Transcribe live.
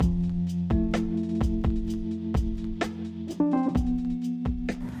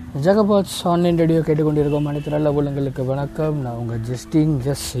ஜகபாத்ஸ் online radio கேட்டுக்கொண்டிருக்கோம் அனைத்து நல்ல உள்ளங்களுக்கு வணக்கம். நான் உங்கள்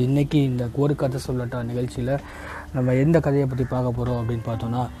இன்றைக்கி இந்த ஒரு கதை சொல்லட்டா நிகழ்ச்சியில் நம்ம எந்த கதையை பற்றி பார்க்க போகிறோம் அப்படின்னு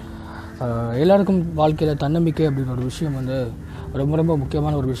பார்த்தோன்னா, எல்லாருக்கும் வாழ்க்கையில் தன்னம்பிக்கை அப்படின்னு ஒரு விஷயம் ரொம்ப ரொம்ப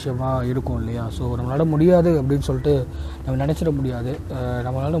முக்கியமான ஒரு விஷயமாக இருக்கும் இல்லையா? ஸோ நம்மளால் முடியாது அப்படின்னு சொல்லிட்டு நம்ம நினச்சிட முடியாது.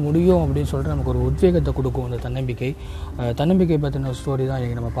 நம்மளால் முடியும் அப்படின்னு சொல்லிட்டு நமக்கு ஒரு உத்வேகத்தை கொடுக்கும் அந்த தன்னம்பிக்கை பற்றின ஸ்டோரி தான்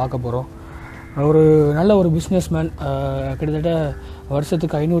இன்றைக்கி நம்ம பார்க்க போகிறோம். நல்ல ஒரு பிஸ்னஸ்மேன், கிட்டத்தட்ட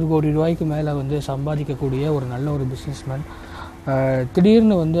வருஷத்துக்கு 500 கோடி ரூபாய்க்கு மேலே சம்பாதிக்கக்கூடிய ஒரு நல்ல ஒரு பிஸ்னஸ்மேன்.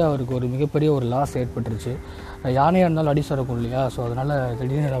 திடீர்னு அவருக்கு ஒரு மிகப்பெரிய ஒரு லாஸ் ஏற்பட்டுருச்சு. யானையாக இருந்தாலும் அடி சறுக்கும் இல்லையா? ஸோ அதனால்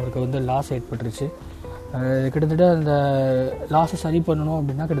திடீர்னு அவருக்கு லாஸ் ஏற்பட்டுருச்சு. கிட்டத்தட்ட அந்த லாஸை சரி பண்ணணும்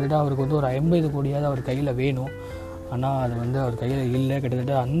அப்படின்னா கிட்டத்தட்ட அவருக்கு ஒரு 50 கோடியாவது அவர் கையில் வேணும். ஆனால் அது அவர் கையில் இல்லை.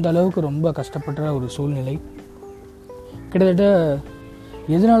 கிட்டத்தட்ட அந்த அளவுக்கு ரொம்ப கஷ்டப்பட்ட ஒரு சூழ்நிலை. கிட்டத்தட்ட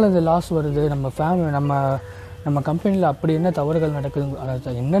எதனால் அந்த லாஸ் வருது, நம்ம கம்பெனியில் அப்படி என்ன தவறுகள் நடக்குது,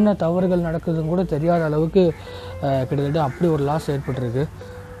 அதாவது என்னென்ன தவறுகள் நடக்குதுன்னு கூட தெரியாத அளவுக்கு கிட்டத்தட்ட அப்படி ஒரு லாஸ் ஏற்பட்டிருக்கு.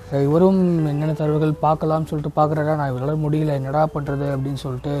 இவரும் என்னென்ன தவறுகள் பார்க்கலாம்னு சொல்லிட்டு பார்க்குறாரா, நான் இவரால் முடியல, என்னடா பண்ணுறது அப்படின்னு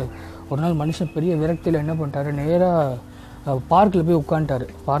சொல்லிட்டு ஒரு நாள் மனுஷன் பெரிய விரக்தியில் என்ன பண்ணிட்டாரு, நேராக பார்க்கில் போய்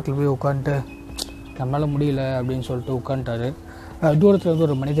உட்காந்துட்டு நம்மளால் முடியல அப்படின்னு சொல்லிட்டு உட்காந்துட்டாரு. தூரத்தில்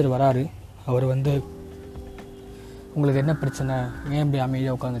ஒரு மனிதர் வராரு. அவர் உங்களுக்கு என்ன பிரச்சனை, ஏன் இப்படி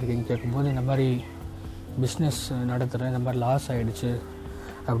அமைதியாக உட்காந்துருக்கீங்கன்னு கேட்கும்போது, இந்த மாதிரி பிஸ்னஸ் நடத்துகிறேன், இந்த மாதிரி லாஸ் ஆகிடுச்சு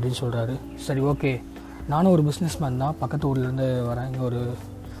அப்படின்னு சொல்கிறாரு. சரி, ஓகே, நானும் ஒரு பிஸ்னஸ்மேன் தான், பக்கத்து ஊர்லேருந்து வரேன், இங்கே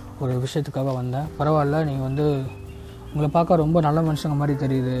ஒரு விஷயத்துக்காக வந்தேன். பரவாயில்ல, நீங்கள் உங்களை பார்க்க ரொம்ப நல்ல மனுஷங்க மாதிரி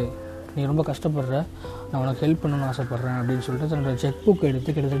தெரியுது, நீ ரொம்ப கஷ்டப்படுற, நான் உனக்கு ஹெல்ப் பண்ணணும்னு ஆசைப்பட்றேன் அப்படின்னு சொல்லிட்டு தன்னோட செக் புக் எடுத்து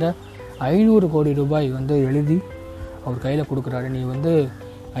கிட்டத்தட்ட 500 கோடி ரூபாய் எழுதி அவர் கையில் கொடுக்குறாரு. நீ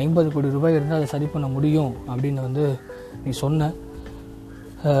 50 கோடி ரூபாய் இருந்தால் அதை சரி பண்ண முடியும் அப்படின்னு நீ சொன்ன.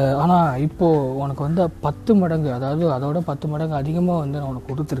 ஆனால் இப்போது உனக்கு 10 மடங்கு, அதாவது அதோட 10 மடங்கு அதிகமாக நான்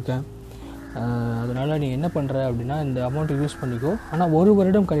உனக்கு கொடுத்துருக்கேன். அதனால் நீ என்ன பண்ணுற அப்படின்னா, இந்த அமௌண்ட்டை யூஸ் பண்ணிக்கோ. ஆனால் 1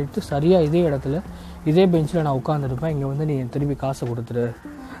 வருடம் கழித்து சரியாக இதே இடத்துல இதே பெஞ்சில் நான் உட்காந்துருப்பேன், இங்கே நீ திரும்பி காசை கொடுத்துரு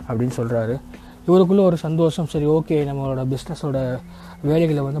அப்படின்னு சொல்கிறாரு. இவருக்குள்ளே ஒரு சந்தோஷம். சரி, ஓகே, நம்மளோட பிஸ்னஸோட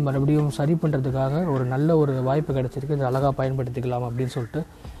வேலைகளை மறுபடியும் சரி பண்ணுறதுக்காக ஒரு நல்ல ஒரு வாய்ப்பு கிடச்சிருக்கு, இதை அழகாக பயன்படுத்திக்கலாம் அப்படின்னு சொல்லிட்டு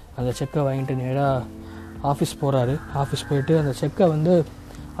அந்த செக்கை வாங்கிட்டு நேராக ஆஃபீஸ் போகிறாரு. ஆஃபீஸ் போயிட்டு அந்த செக்கை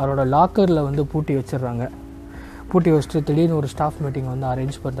அவரோட லாக்கரில் பூட்டி வச்சிடுறாங்க. பூட்டி வச்சுட்டு திடீர்னு ஒரு ஸ்டாஃப் மீட்டிங்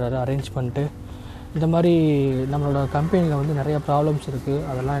அரேஞ்ச் பண்ணுறாரு. அரேஞ்ச் பண்ணிட்டு, இந்த மாதிரி நம்மளோட கம்பெனியில் நிறைய ப்ராப்ளம்ஸ் இருக்குது,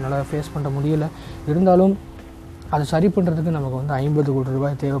 அதெல்லாம் என்னால் ஃபேஸ் பண்ண முடியலை, இருந்தாலும் அதை சரி பண்ணுறதுக்கு நமக்கு 50 கோடி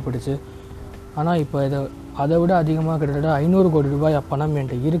ரூபாய் தேவைப்படுச்சு. ஆனால் இப்போ அதை விட அதிகமாக கிட்டத்தட்ட 500 கோடி ரூபாய் பணம்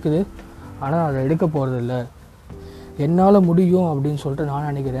என்கிட்ட இருக்குது, ஆனால் அதை எடுக்க போகிறதில்ல. என்னால் முடியும் அப்படின்னு சொல்லிட்டு நான்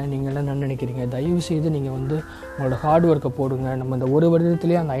நினைக்கிறேன். நீங்கள் என்ன நினைக்கிறீங்க? தயவுசெய்து நீங்கள் உங்களோட ஹார்ட் ஒர்க்கை போடுங்க. நம்ம இந்த 1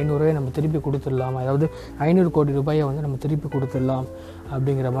 வருடத்துலேயே அந்த 500 நம்ம திருப்பி கொடுத்துடலாம், அதாவது 500 கோடி ரூபாயை நம்ம திருப்பி கொடுத்துடலாம்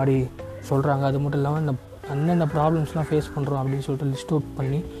அப்படிங்கிற மாதிரி சொல்கிறாங்க. அது மட்டும் இல்லாமல் இந்த என்னென்ன ப்ராப்ளம்ஸ்லாம் ஃபேஸ் பண்ணுறோம் அப்படின்னு சொல்லிட்டு லிஸ்ட் அவுட்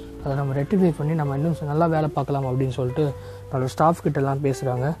பண்ணி அதை நம்ம ரெக்டிஃபை பண்ணி நம்ம இன்னும் நல்லா வேலை பார்க்கலாம் அப்படின்னு சொல்லிட்டு நம்மளோட ஸ்டாஃப் கிட்டலாம்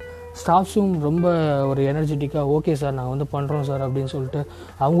பேசுகிறாங்க. ஸ்டாஃப்ஸும் ரொம்ப ஒரு எனர்ஜெட்டிக்காக, ஓகே சார், நாங்கள் பண்ணுறோம் சார் அப்படின்னு சொல்லிட்டு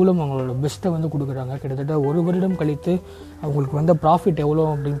அவங்களும் அவங்களோட பெஸ்ட்டை கொடுக்குறாங்க. கிட்டத்தட்ட 1 வருடம் கழித்து அவங்களுக்கு ப்ராஃபிட் எவ்வளோ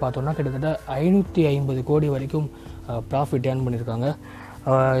அப்படின்னு பார்த்தோன்னா கிட்டத்தட்ட 550 கோடி வரைக்கும் ப்ராஃபிட் ஏர்ன் பண்ணியிருக்காங்க.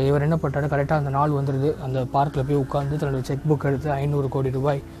 இவர் என்ன பண்ணுறாரு, கரெக்டாக அந்த நாள் வந்துடுது. அந்த பார்க்கில் போய் உட்காந்து தன்னோட செக் புக் எடுத்து 500 கோடி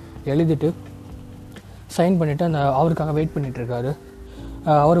ரூபாய் எழுதிட்டு சைன் பண்ணிவிட்டு அவருக்காக வெயிட் பண்ணிகிட்ருக்காரு.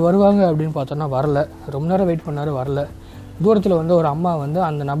 அவர் வருவாங்க அப்படின்னு பார்த்தோன்னா வரல. ரொம்ப நேரம் வெயிட் பண்ணார், வரல. தூரத்தில் ஒரு அம்மா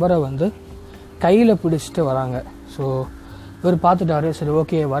அந்த நபரை கையில் பிடிச்சிட்டு வராங்க. ஸோ இவர் பார்த்துட்டாரு. சரி,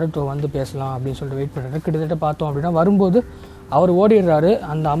 ஓகே, வரட்டும், பேசலாம் அப்படின்னு சொல்லிட்டு வெயிட் பண்ணுறாரு. கிட்டத்தட்ட பார்த்தோம் அப்படின்னா வரும்போது அவர் ஓடிடுறாரு.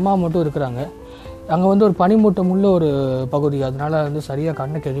 அந்த அம்மா மட்டும் இருக்கிறாங்க. அங்கே ஒரு பனிமூட்டம் உள்ள ஒரு பகுதி, அதனால் சரியாக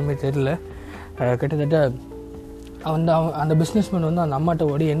கண்ணுக்கு எதுவுமே தெரியல. கிட்டத்தட்ட அந்த பிஸ்னஸ்மேன் அந்த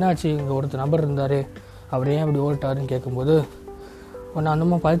அம்மாட்ட ஓடி, என்னாச்சு, இங்கே ஒருத்தர் நபர் இருந்தார், அவர் ஏன் இப்படி ஓடிட்டாருன்னு கேட்கும்போது ஒன்று அந்த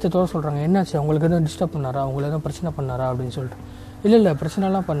அம்மா பதற்றத்தோடு சொல்கிறாங்க, என்னாச்சு, அவங்களுக்கு எதுவும் டிஸ்டர்ப் பண்ணாரா, அவங்களுக்கு எதுவும் பிரச்சனை பண்ணாரா அப்படின்னு சொல்லிட்டு. இல்லை,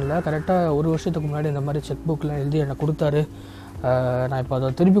 பிரச்சனைலாம் பண்ணல, கரெக்டாக 1 வருஷத்துக்கு முன்னாடி இந்த மாதிரி செக் புக்கெலாம் எழுதி எனக்கு கொடுத்தாரு, நான் இப்போ அதை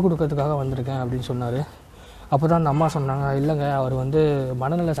திருப்பி கொடுக்கறதுக்காக வந்திருக்கேன் அப்படின்னு சொன்னார். அப்போ தான் அந்த அம்மா சொன்னாங்க, இல்லைங்க, அவர்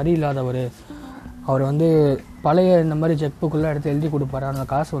மனநிலை சரியில்லாதவர், அவர் பழைய இந்த மாதிரி செக் புக்கெல்லாம் எடுத்து எழுதி கொடுப்பாரு, அந்த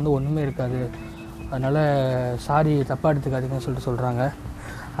காசு ஒன்றுமே இருக்காது, அதனால் சாரி, தப்பாக எடுத்துக்காதீங்கன்னு சொல்லிட்டு சொல்கிறாங்க.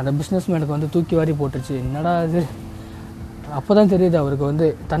 அந்த பிஸ்னஸ்மேனுக்கு தூக்கி வாரி போட்டுருச்சு. என்னடா இது, அப்போ தான் தெரியுது அவருக்கு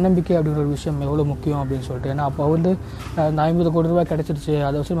தன்னம்பிக்கை அப்படிங்கிற ஒரு விஷயம் எவ்வளோ முக்கியம் அப்படின்னு சொல்லிட்டு. ஏன்னா அப்போ இந்த 50 கோடி ரூபாய் கிடச்சிருச்சு,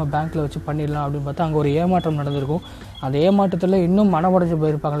 அதை வச்சு நம்ம பேங்க்கில் வச்சு பண்ணிடலாம் அப்படின்னு பார்த்தா அங்கே ஒரு ஏமாற்றம் நடந்திருக்கும். அந்த ஏமாற்றத்தில் இன்னும் மனமுடைஞ்சு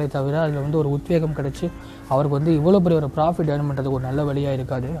போயிருப்பாங்களே தவிர அதில் ஒரு உத்வேகம் கிடச்சி அவருக்கு இவ்வளோ பெரிய ஒரு ப்ராஃபிட் ஏர்ன் பண்ணுறதுக்கு ஒரு நல்ல வழியாக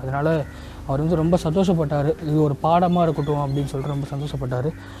இருக்காது. அதனால் அவர் ரொம்ப சந்தோஷப்பட்டார். இது ஒரு பாடமாக இருக்கட்டும் அப்படின்னு சொல்லிட்டு ரொம்ப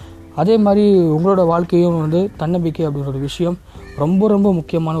சந்தோஷப்பட்டார். அதே மாதிரி உங்களோட வாழ்க்கையும் வந்து தன்னம்பிக்கை அப்படிங்கிற ஒரு விஷயம் ரொம்ப ரொம்ப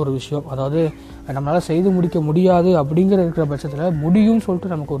முக்கியமான ஒரு விஷயம். அதாவது நம்மளால் செய்து முடிக்க முடியாது இருக்கிற பட்சத்தில் முடியும்னு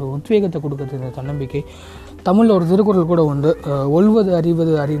சொல்லிட்டு நமக்கு ஒரு உத்வேகத்தை கொடுக்குறது இந்த தன்னம்பிக்கை. தமிழில் ஒரு திருக்குறள் கூட உண்டு, ஒல்வது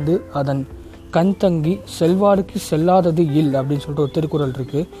அறிவது அறிந்து அதன் கண் தங்கி செல்வாருக்கு செல்லாதது இல் அப்படின்னு சொல்லிட்டு ஒரு திருக்குறள்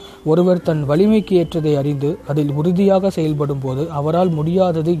இருக்குது. ஒருவர் தன் வலிமைக்கு ஏற்றதை அறிந்து அதில் உறுதியாக செயல்படும் போது அவரால்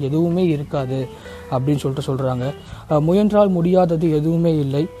முடியாதது எதுவுமே இருக்காது அப்படின்னு சொல்லிட்டு சொல்கிறாங்க. முயன்றால் முடியாதது எதுவுமே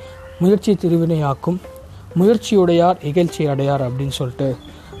இல்லை, முயற்சி திருவினையாக்கும், முயற்சியுடையார் இகழ்ச்சி அடையார் அப்படின்னு சொல்லிட்டு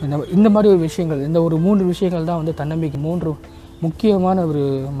இந்த மாதிரி ஒரு விஷயங்கள், இந்த ஒரு 3 விஷயங்கள் தான் வந்து தன்னம்பிக்கை 3 முக்கியமான ஒரு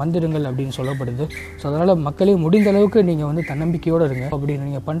மந்திரங்கள் அப்படின்னு சொல்லப்படுது. ஸோ அதனால் மக்களே முடிந்த அளவுக்கு நீங்கள் வந்து தன்னம்பிக்கையோடு இருங்க. அப்படி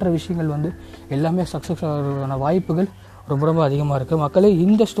நீங்கள் பண்ணுற விஷயங்கள் வந்து எல்லாமே சக்ஸஸ் ஆகிறதுக்கான வாய்ப்புகள் ரொம்ப ரொம்ப அதிகமாக இருக்குது. மக்களே,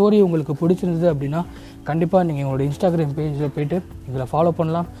 இந்த ஸ்டோரி உங்களுக்கு பிடிச்சிருந்தது அப்படின்னா கண்டிப்பாக நீங்கள் உங்களோட இன்ஸ்டாகிராம் பேஜில் போய்ட்டு எங்களை ஃபாலோ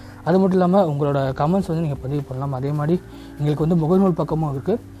பண்ணலாம். அது மட்டும் இல்லாமல் உங்களோட கமெண்ட்ஸ் வந்து நீங்கள் பதிவு பண்ணலாம். அதே மாதிரி எங்களுக்கு வந்து முகநூல் பக்கமும்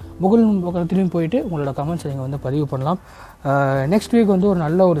இருக்குது. முகநூல் பக்கத்துலேயும் போயிட்டு உங்களோட கமெண்ட்ஸ் நீங்கள் வந்து பதிவு பண்ணலாம். நெக்ஸ்ட் வீக் வந்து ஒரு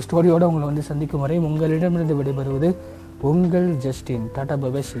நல்ல ஒரு ஸ்டோரியோடு உங்களை வந்து சந்திக்கும் வரை உங்களிடமிருந்து விடைபெறுவது உங்கள் Justin. Tata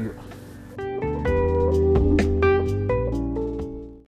bye by, see you.